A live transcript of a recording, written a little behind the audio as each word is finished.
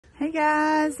Hey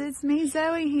guys, it's me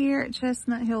Zoe here at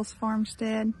Chestnut Hills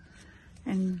Farmstead,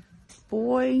 and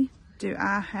boy do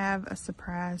I have a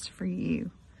surprise for you.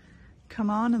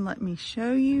 Come on and let me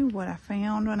show you what I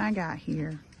found when I got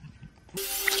here.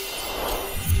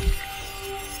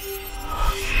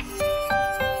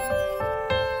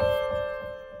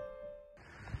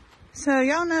 So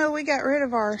y'all know we got rid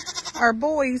of our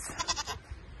boys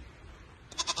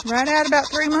right out about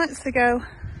 3 months ago,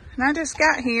 and I just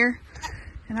got here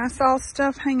and I saw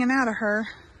stuff hanging out of her,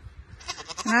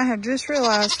 and I have just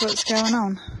realized what's going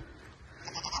on.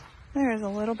 There is a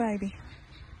little baby.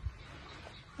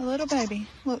 A little baby.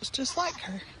 Looks just like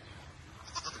her.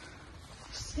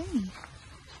 Let's see.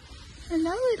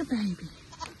 Hello, little baby.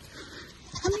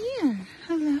 Come here.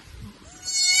 Hello.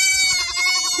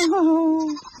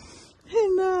 Oh,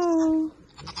 hello.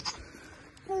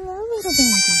 Hello, little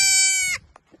baby.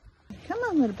 Come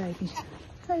on, little baby.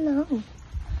 Hello.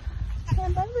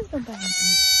 Hello, little baby.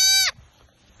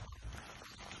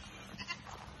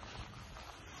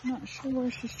 Not sure where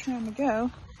she's trying to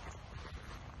go.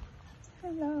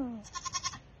 Hello.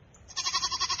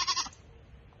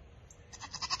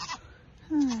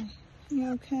 Hi.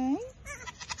 You okay?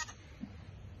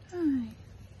 Hi.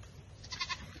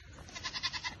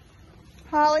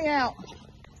 Holly out.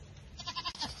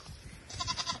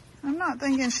 I'm not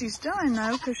thinking she's done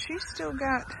though, because she's still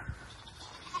got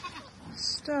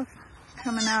stuff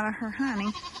coming out of her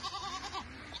honey.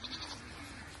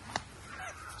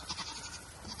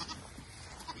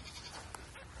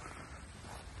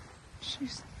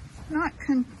 She's not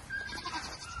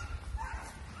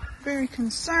very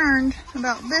concerned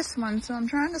about this one, so I'm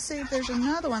trying to see if there's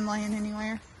another one laying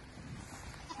anywhere.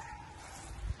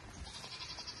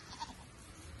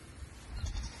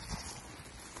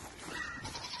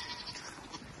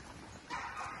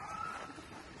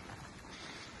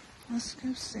 Let's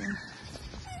go see.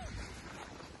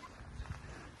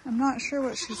 I'm not sure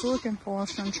what she's looking for,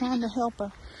 so I'm trying to help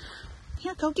her.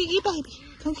 Here, go get you, baby.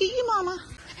 Go get you, mama.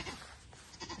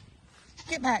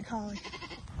 Get back, Holly.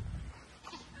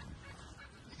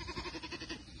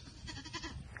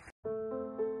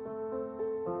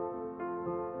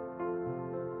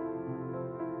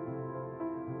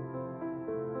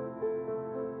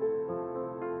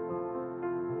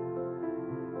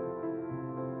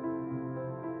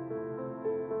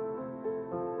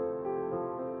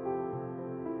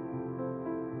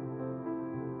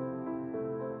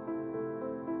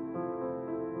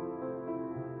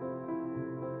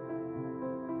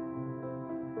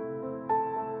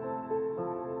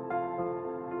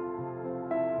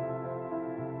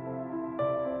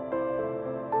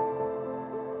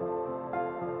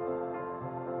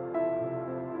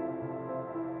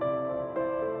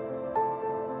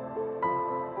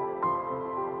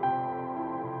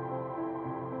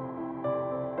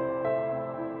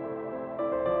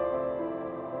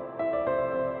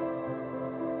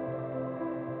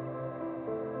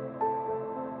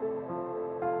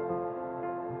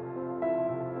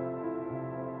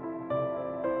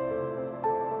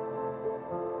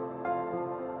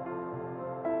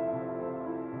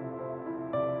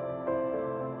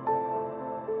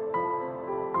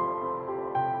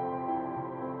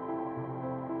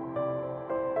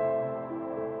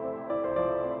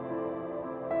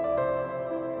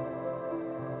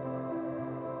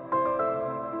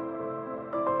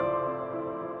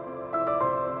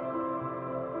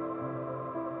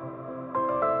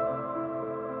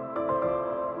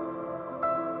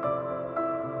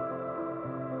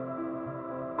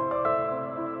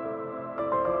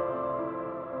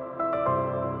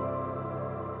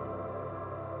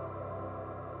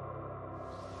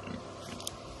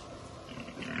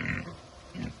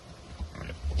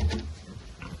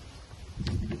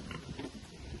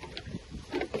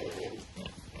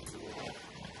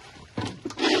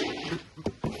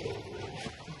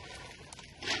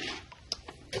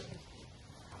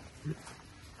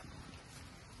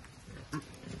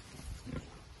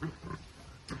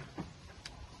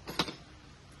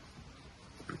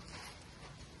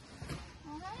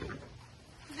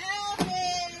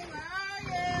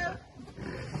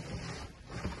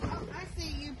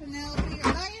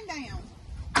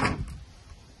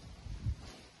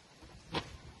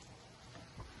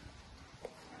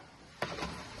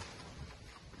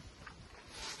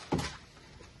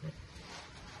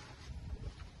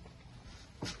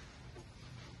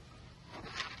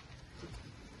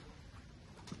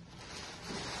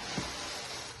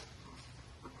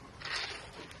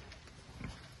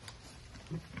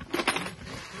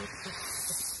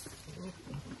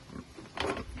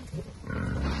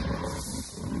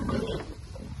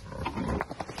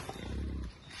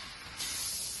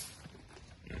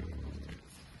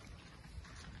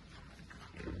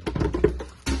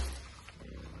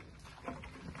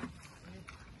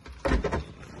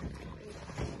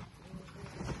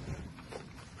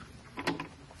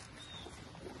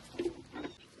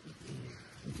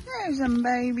 There's some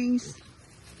babies.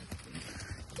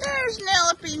 There's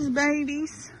Nelope's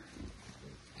babies.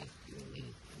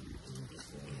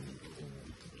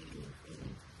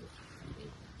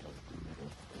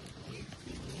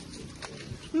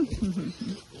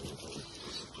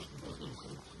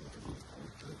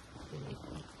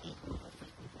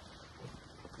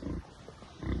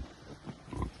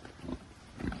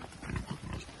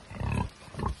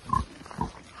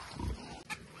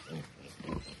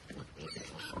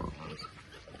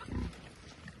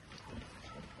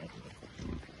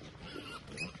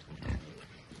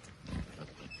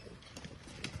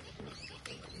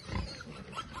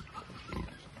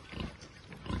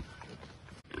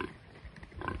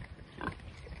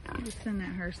 Listen at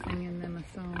her singing them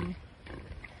a song.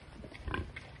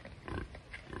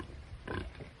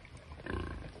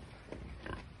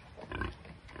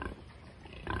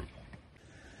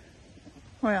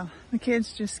 Well, the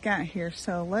kids just got here,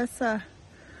 so let's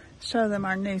show them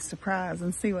our new surprise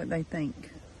and see what they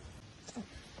think.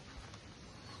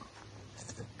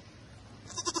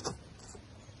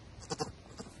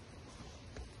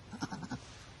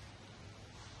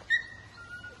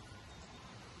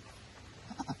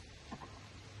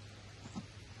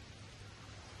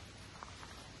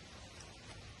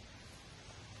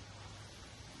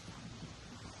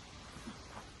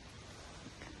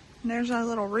 There's our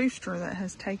little rooster that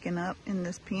has taken up in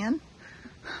this pen.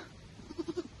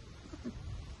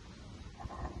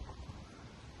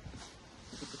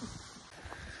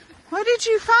 What did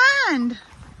you find?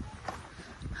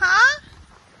 Huh?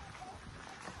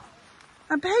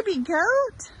 A baby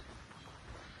goat?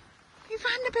 You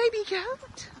find a baby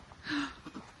goat?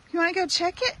 You want to go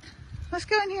check it? Let's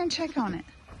go in here and check on it.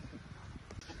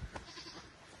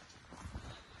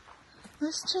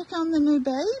 Let's check on the new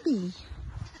baby.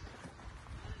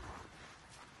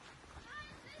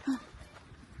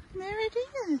 There it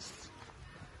is.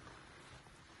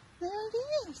 There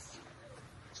it is.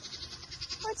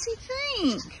 What's he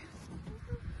think?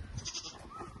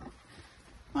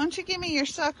 Why don't you give me your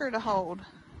sucker to hold?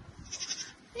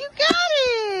 You got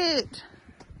it!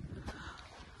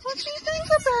 What do you think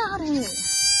about it?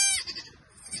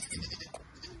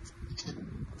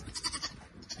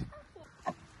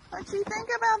 What do you think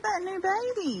about that new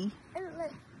baby? It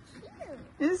looks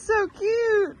cute. It's so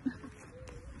cute.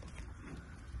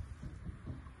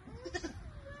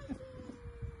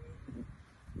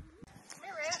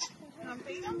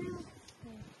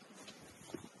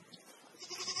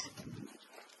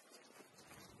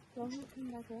 Don't come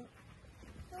back up.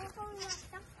 Don't hold my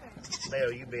sucker. Leo,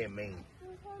 you being mean.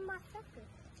 Don't hold my sucker.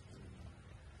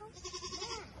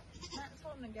 Matt's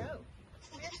wanting to go.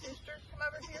 Come here, sister. Come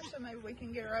over here so maybe we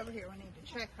can get her over here. We need to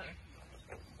check her.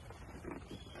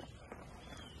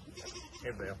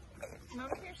 Here, Bill. Come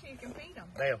over here so you can feed them.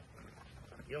 Bill,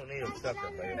 you don't need a sucker,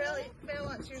 Bill. Belle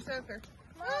wants your sucker.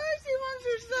 Oh, she wants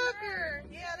your sucker.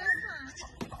 Yeah, that's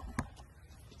fine.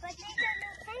 But they got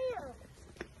no tail.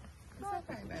 It's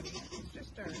okay, baby. It's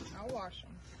just dirt. I'll wash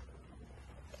them.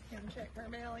 You can check her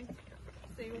belly.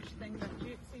 See what you think about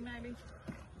Gypsy, maybe.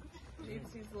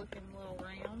 Gypsy's looking a little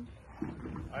round.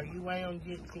 Are you round,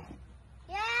 Gypsy?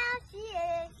 Yeah, she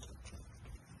is.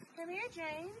 Come here,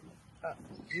 Jane.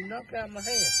 You knocked out my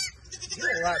hand. You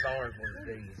don't like the orange ones,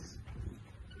 do you?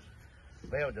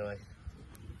 Bill does.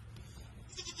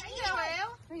 Hey,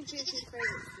 Joelle. Hey, Gypsy's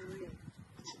favorite.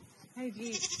 Hey,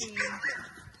 Gypsy.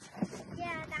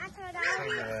 Yeah, that's what I was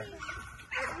thinking.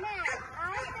 Matt, I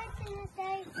was thinking to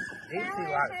say Gypsy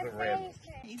likes the red.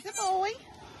 He's a boy.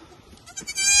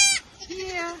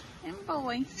 Yeah, him a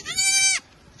boy. Him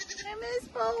is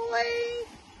boy. I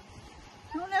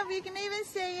don't know if you can even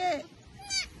see it.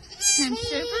 Him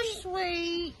super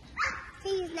sweet.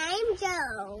 He's named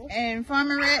Joe. And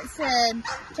Farmer Rat said,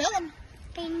 tell him.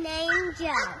 He's named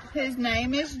Joe. His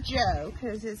name is Joe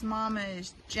because his mama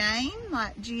is Jane,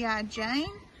 like G.I.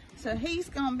 Jane. So he's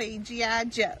going to be G.I.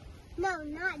 Joe. No,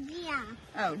 not Gia.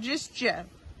 Oh, just Joe.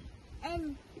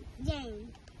 And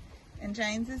Jane. And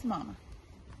Jane's his mama.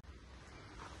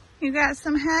 You got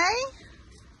some hay?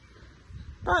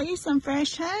 Bought you some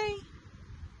fresh hay.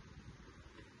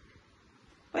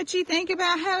 What you think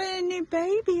about having a new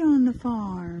baby on the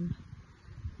farm?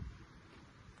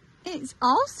 It's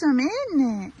awesome,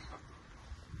 isn't it?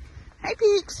 Hey,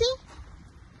 Pixie.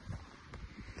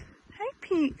 Hey,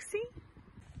 Pixie.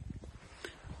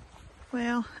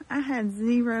 Well, I had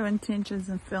zero intentions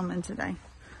of filming today.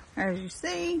 As you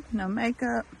see, no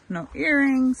makeup, no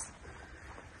earrings,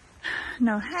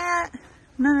 no hat,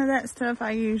 none of that stuff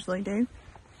I usually do.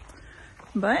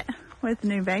 But with the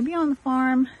new baby on the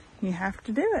farm, you have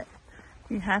to do it.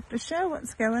 You have to show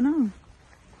what's going on.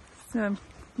 So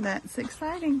that's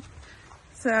exciting.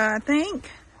 So I think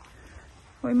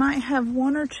we might have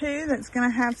one or two that's going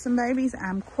to have some babies.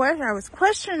 I was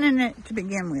questioning it to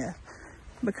begin with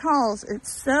because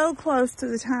it's so close to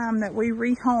the time that we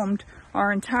rehomed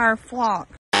our entire flock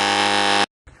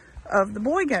of the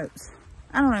boy goats.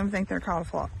 I don't even think they're called a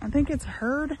flock. I think it's a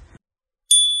herd.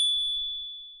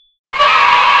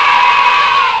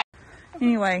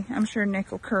 Anyway, I'm sure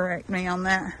Nick will correct me on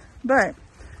that. But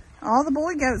all the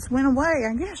boy goats went away,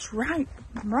 I guess, right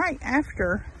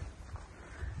after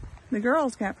the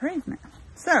girls got pregnant.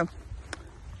 So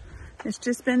it's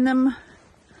just been them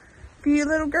few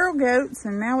little girl goats,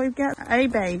 and now we've got a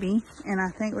baby, and I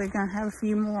think we're going to have a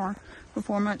few more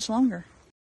before much longer.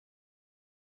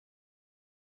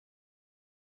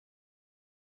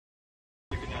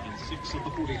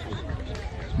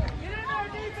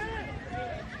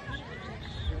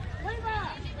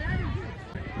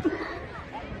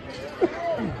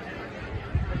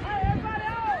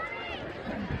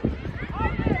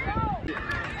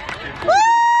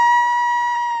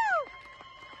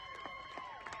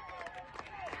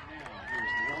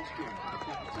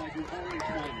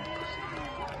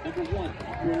 Number 1,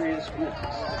 Aquarius Woods.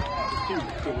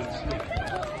 Number 2, Dylan Smith.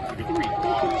 Number 3,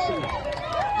 Clanton Center.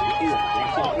 Number 4,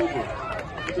 Roxanne Over.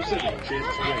 Number 7,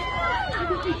 Chance Wright.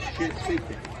 Number 8, Chance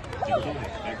Baker. Number 9,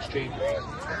 Max Chambers.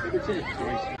 Number 10,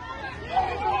 Grace.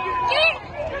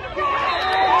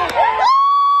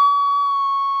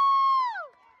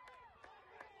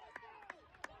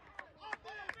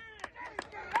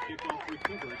 Kickoff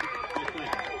recovered by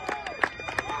Clanton.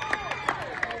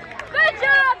 Good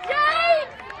job, Jake!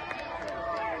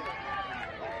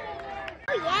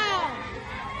 Oh, yeah.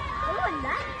 Oh,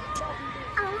 nice.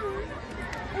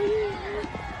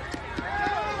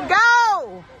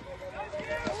 Go!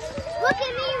 Look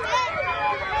at me, Rick.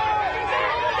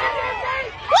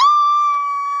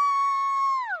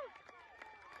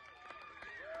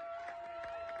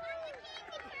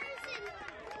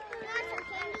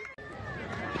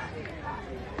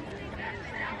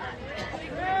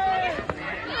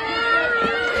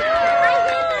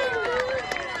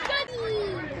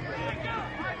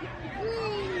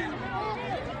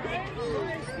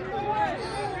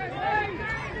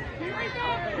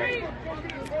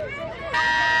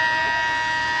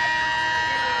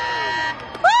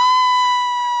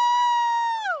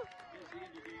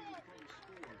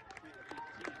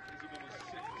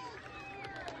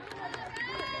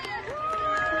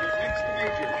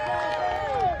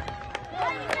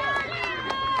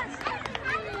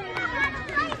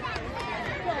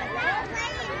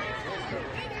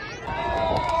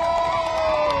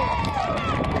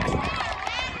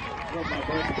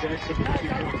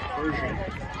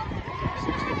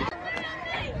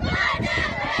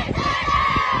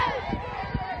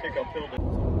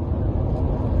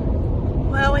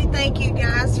 Well, we thank you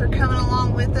guys for coming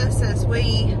along with us as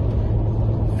we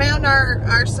found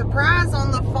our surprise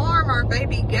on the farm, our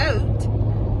baby goat.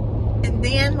 And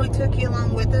then we took you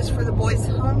along with us for the boys'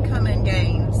 homecoming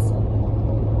games.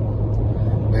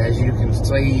 As you can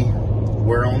see,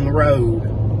 we're on the road.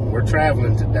 We're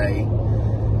traveling today.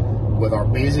 With our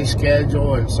busy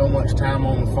schedule and so much time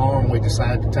on the farm, we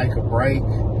decided to take a break.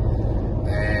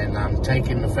 And I'm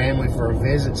taking the family for a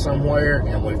visit somewhere,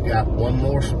 and we've got one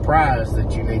more surprise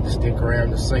that you need to stick around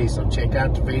to see. So check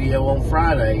out the video on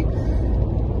Friday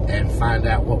and find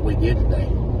out what we did today.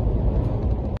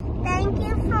 Thank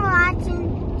you for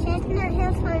watching Chestnut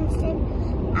Hills Farmstead.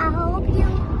 I hope you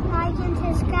like and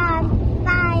subscribe.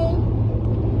 Bye.